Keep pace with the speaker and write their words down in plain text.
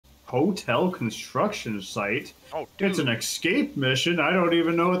Hotel construction site? Oh, dude. It's an escape mission. I don't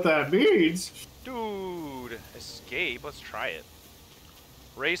even know what that means. Dude, escape. Let's try it.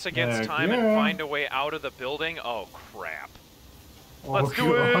 Race against time yeah. and find a way out of the building. Oh, crap. Oh, Let's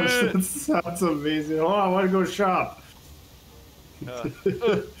do it. That's amazing. Oh, I want to go shop.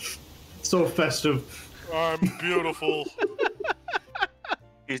 So festive. I'm beautiful.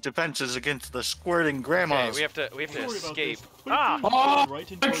 These defenses against the squirting grandmas. Okay, we have to escape. This, Ah! Oh, right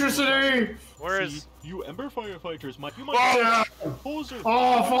into electricity! Where is... See, you Ember firefighters might Oh, Poser.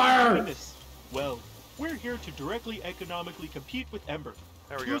 oh, fire! Goodness. Well, we're here to directly economically compete with Ember.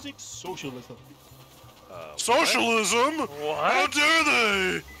 There we go. Choosing socialism. Socialism? What? How dare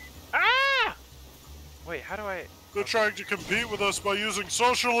they? Ah! Wait, how do I... They're trying to compete with us by using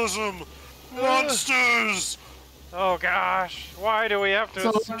socialism. Monsters! Oh gosh, why do we have to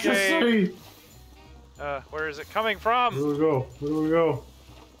escape? Electricity! Where is it coming from? Where do we go? Where do we go?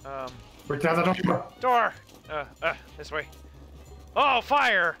 Break down the door. Door! This way. Oh,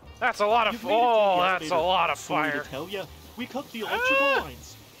 fire! That's a lot of... You've made it to the Oh, that's a elevator. lot of Sorry fire. to tell ya, we cut the electrical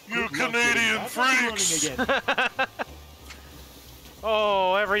lines. You Good luck getting Canadian that up and freaks! running again.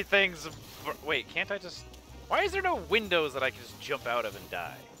 Oh, everything's... Wait, can't I just... Why is there no windows that I can just jump out of and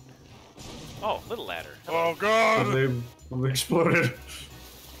die? Oh, little ladder. Oh god! They exploded.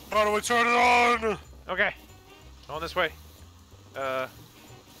 How do we turn it on? Okay. Going this way.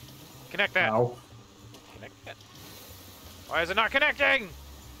 Connect that. Ow. Connect that. Why is it not connecting?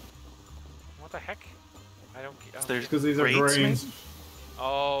 What the heck? I don't... Oh, There's Because these are grates, grains. maybe?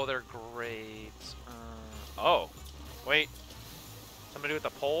 oh, they're great. Oh. Wait. Somebody with a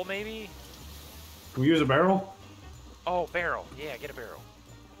pole, maybe? Can we use a barrel? Oh, barrel. Yeah, get a barrel.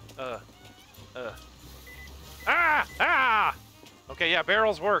 Ah! Ah! Okay, yeah,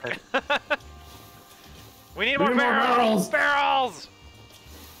 barrels work. We need more need more barrels! barrels! Barrels!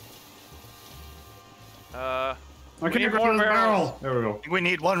 I We can't need grab more this barrels. barrel. There we go. We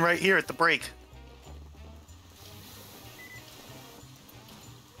need one right here at the break.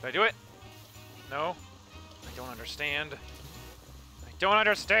 Did I do it? No? I don't understand. I don't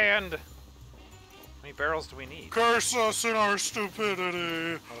understand! How many barrels do we need? Curse us in our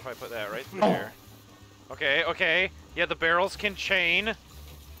stupidity. What if I put that right there? Okay, okay. Yeah, the barrels can chain.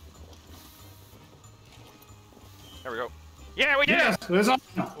 There we go. Yeah, we did Yes, it! it's on.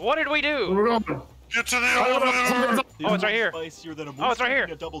 What did we do? We're going. Get to the elevator! Oh, it's right here. Spicier than a Oh, it's right here.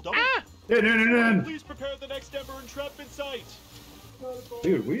 A double-double. Ah! In. Please prepare the next Ember entrapment site.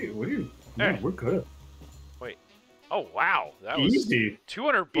 Dude, Hey. we're good. Wait. Oh, wow. That was Easy.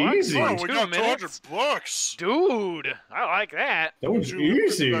 200 bucks Easy. in Oh, we 2 got 200 minutes? bucks! Dude, I like that. That was You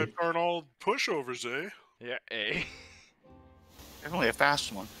easy. aren't all pushovers, eh? Yeah, eh. Definitely a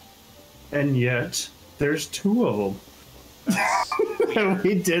fast one. And yet, there's 2 of them. And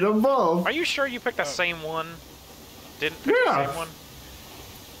we did them both. Are you sure you picked the same one? Didn't pick the Yeah. same one?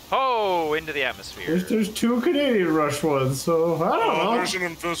 Oh, into the atmosphere. There's 2 Canadian Rush ones, so I don't Oh, know. there's an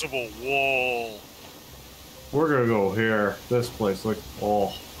invisible wall. We're gonna go here. This place, like, oh.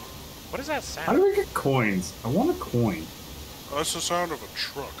 What does that How do sound? we get coins? I want a coin. That's the sound of a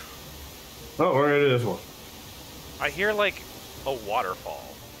truck. Oh, we're gonna do this one. I hear like a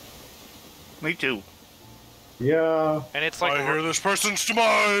waterfall. Me too. Yeah. And it's like I hear this person's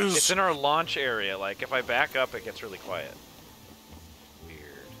demise! it's in our launch area. Like if I back up, it gets really quiet. Weird.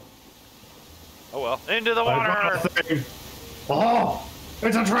 Oh well. Into the I brought water! a thing. Oh!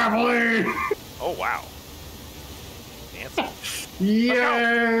 It's a trampoline! Oh wow. Dancing.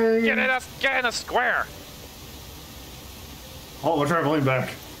 Yay! Get in a square! Oh, my trampoline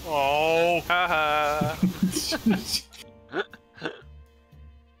back. Oh, Haha.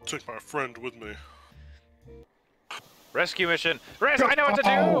 take my friend with me. Rescue mission. I know what to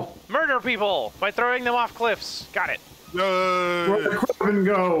do! Murder people by throwing them off cliffs. Got it. Where Yay! the crab and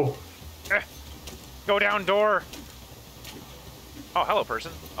go? Go down door. Oh, hello,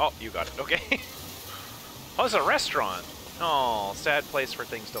 person. Oh, you got it. Okay. Oh, it's a restaurant. Oh, sad place for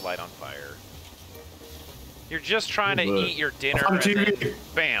things to light on fire. You're just trying to eat your dinner On and then, TV.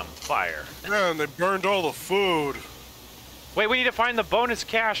 bam, fire. Man, they burned all the food. Wait, we need to find the bonus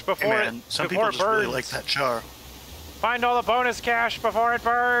cash Hey before man, some it people before it just burns. really like that char. Find all the bonus cash before it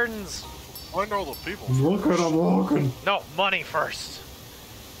burns. Find all the people. I'm looking. No, money first.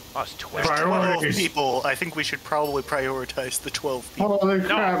 Oh, it's 12. Right. 12 Priorities. people. I think we should probably prioritize the 12 people. Holy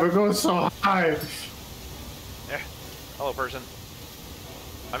crap, it goes so high. Yeah. Hello, person.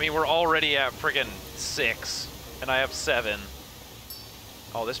 I mean, we're already at friggin' 6, and I have 7.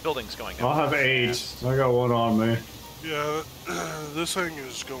 Oh, this building's going up. I'll have 8. fast. I got one on me. Yeah, this thing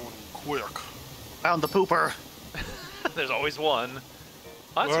is going quick. Found the pooper. There's always one.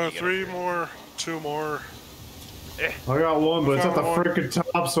 Oh, that's what you get up 3 here. more, 2 more. I got one, but it's at the Found one.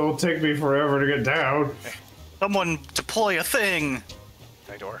 freaking top, so it'll take me forever to get down. Someone deploy a thing!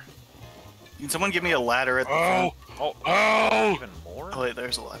 Back door. Can someone give me a ladder at the Oh! Oh, Oh! even more? Oh wait,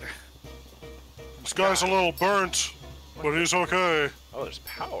 there's a ladder. This guy's a little burnt, but he's okay. Oh, there's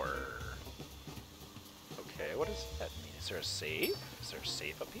power. Okay, what does that mean? Is there a safe? Is there a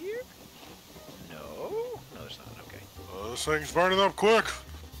safe up here? No? No, there's not. Okay. This thing's burning up quick.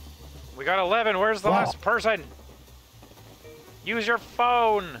 We got 11. Where's the last person? Use your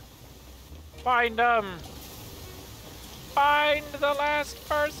phone. Find them. Find the last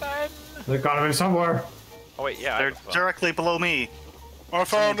person. They gotta be somewhere. Oh, wait, yeah. I They're have a phone. directly below me. I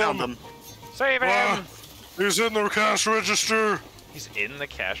found Someone him. them. Save him. Ah, he's in the cash register. He's in the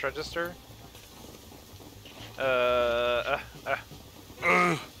cash register.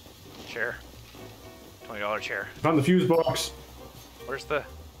 Chair. $20 chair. Found the fuse box. Where's the...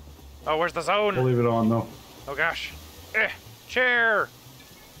 Oh, where's the We'll zone? leave it on though. Oh, gosh. Chair.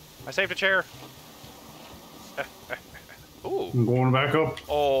 I saved a chair. Ooh. I'm going back up.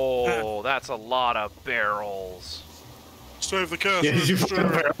 Oh, that's a lot of barrels. Save the cash Yeah, did you find the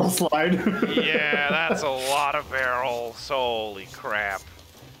register. barrel slide? Yeah, that's a lot of barrels. Holy crap.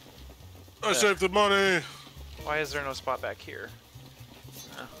 I saved the money. Why is there no spot back here?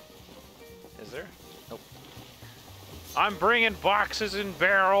 Is there? Nope. I'm bringing boxes and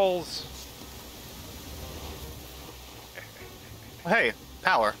barrels. Hey,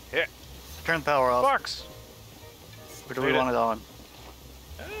 power. Yeah. Turn the power off. Box. Or do we want it on?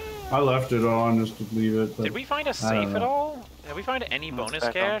 I left it on just to leave it. But Did we find a I safe don't at know. all? Did we find any It's bonus back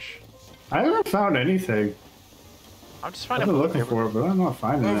on. cash? I haven't found anything. I'm just I've finding. been looking for it, but I'm not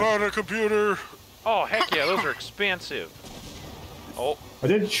finding I it. found a computer. Oh heck yeah, those are expensive. Oh, I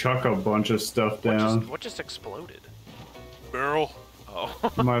did chuck a bunch of stuff down. what just exploded? Barrel.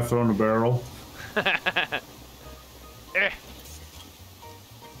 Oh. I might have thrown a barrel. Eh.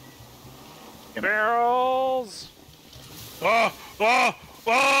 Barrels. Ah! Ah!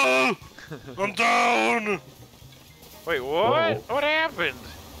 Ah! I'm down. Wait, what? Uh-oh. What happened?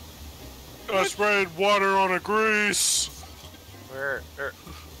 I sprayed water on a grease. Where?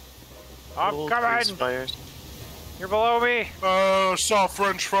 I'm Old coming. grease fires. You're below me. Saw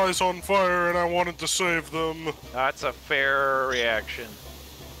French fries on fire and I wanted to save them. That's a fair reaction.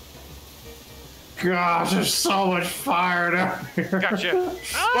 Gosh, there's so much fire down here. Gotcha.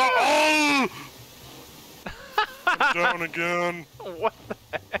 Ah! I'm down again. What the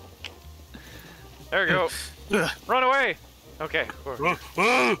heck? There we go. Ugh. Run away. Okay. Ah!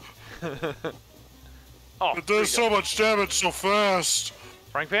 Ah! Oh, It there you does so go. much damage so fast.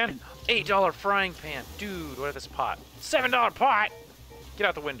 Frying pan? $8 frying pan. Dude, what is this pot? $7 pot! Get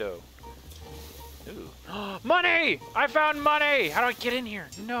out the window. Ooh. Money! I found money! How do I get in here?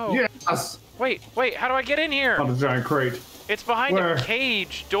 No. Yes! Wait, how do I get in here? On the giant crate. It's behind Where? a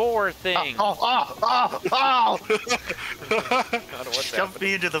cage door thing. Oh, oh, oh, oh! I don't know what's Jump happening.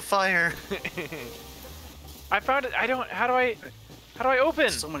 me into the fire. I found it. I don't. How do I open?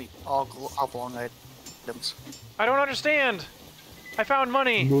 So many oblong items. I don't understand. I found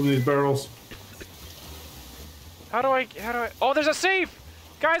money. Move these barrels. How do I? Oh, there's a safe.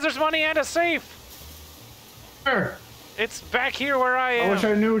 Guys, there's money and a safe. Where? It's back here where I I am. wish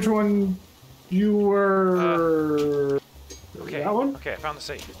I knew which one you were. Okay. That one? Okay, I found the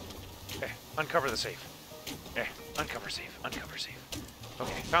safe. Uncover the safe. Uncover safe. Uncover safe.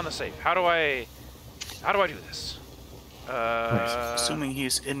 Okay, found the safe. How do I do this? Assuming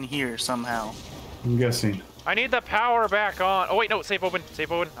he's in here somehow. I'm guessing. I need the power back on. Oh wait, no, safe open.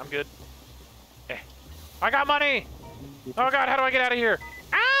 Safe open. I'm good. I got money. Oh god, how do I get out of here?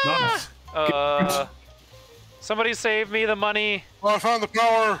 Ah! Nice. Somebody save me the money. I found the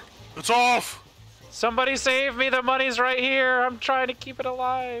power. It's off. Somebody save me. The money's right here. I'm trying to keep it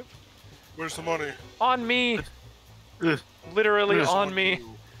alive. Where's the money? On me. Ugh. Literally Yes, on me.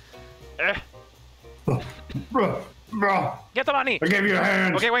 you. Bruh, bruh. Get the money. I gave you a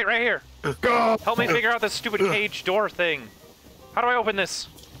hand. Okay, wait, right here. Go. Help me figure out this stupid cage door thing. How do I open this?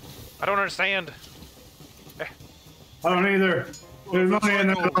 I don't understand. I don't either. There's If it's money in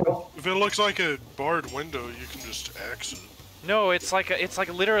there. like though. If it looks like a barred window, you can just exit. No, it's like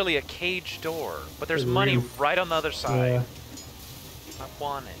literally a cage door, but there's money Real. right on the other side. Yeah. I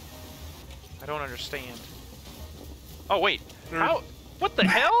want it. I don't understand. Oh wait, Nerd. how? What the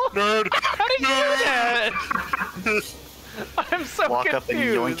hell? Nerd! How did you do that? I'm so Walk confused. up and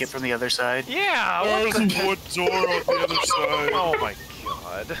yoink it from the other side. Yeah. There's What a the? wood door on the other side. Oh my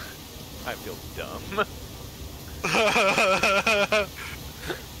god. I feel dumb.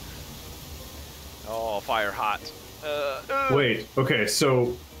 Oh, fire hot. Wait, okay,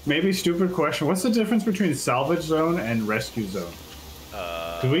 so maybe stupid question. What's the difference between salvage zone and rescue zone?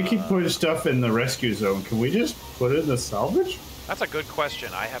 Because we keep putting stuff in the rescue zone. Can we just put it in the salvage? That's a good question.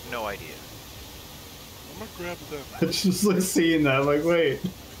 I have no idea. I'm gonna grab them. It's just like seeing that, like, wait.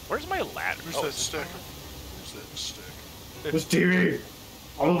 Where's my ladder? Where's that stick? Where's that stick? This TV.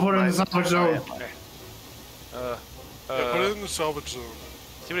 I'm gonna put it in the salvage zone. Yeah, put it in the salvage zone.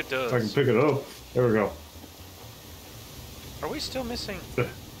 See what it If I can does. pick it up. There we go. Are we still missing?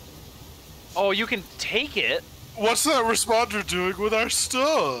 Oh, you can take it? What's that responder doing with our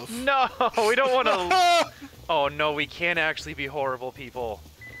stuff? No, we don't want to. Oh no, we can't actually be horrible people.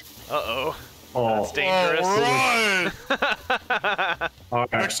 Uh-oh. Oh. That's dangerous. Alright!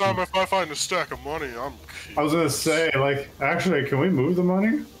 Okay. Next time if I find a stack of money, I'm I was gonna say, like, actually, can we move the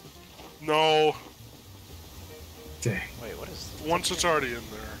money? No. Dang. Wait, what is... Once it's already in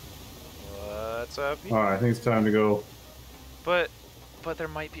there. What's up? Alright, I think it's time to go. But there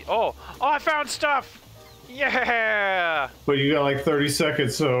might be... Oh, I found stuff! Yeah! But you got like 30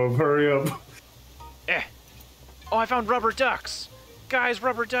 seconds, so hurry up. Oh, I found rubber ducks! Guys,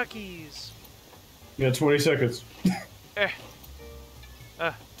 rubber duckies! You got 20 seconds.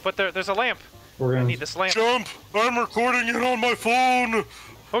 But there's a lamp. We're I gonna need this lamp. Jump! I'm recording it on my phone!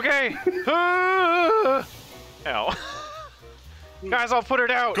 Okay! Ow. Guys, I'll put it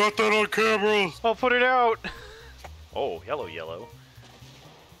out! Got that on camera! I'll put it out! Oh, yellow.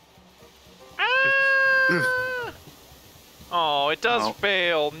 Ah! Oh, it does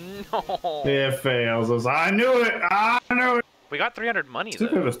fail. No. It fails. I knew it. I knew it. We got 300 money Still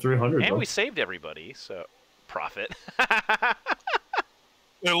though, give us 300. and though. we saved everybody. So, profit. At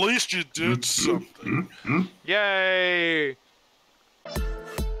least you did something. Yay!